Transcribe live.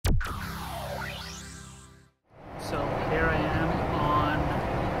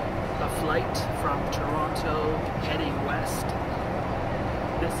flight from Toronto heading west.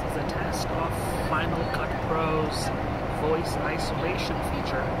 This is a test of Final Cut Pro's voice isolation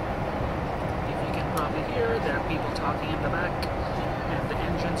feature. If you can probably hear, there are people talking in the back and the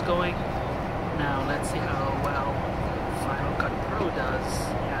engine's going. Now let's see how well Final Cut Pro does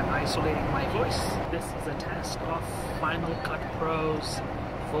at isolating my voice. This is a test of Final Cut Pro's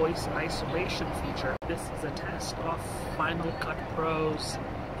voice isolation feature. This is a test of Final Cut Pro's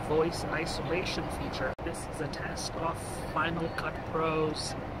voice isolation feature. This is a test of Final Cut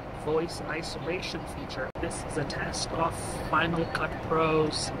Pro's voice isolation feature. This is a test of Final Cut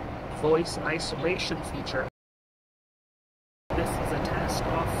Pro's voice isolation feature. This is a test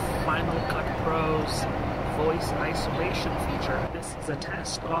of Final Cut Pro's voice isolation feature. This is a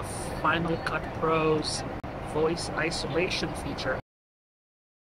test of Final Cut Pro's voice isolation feature.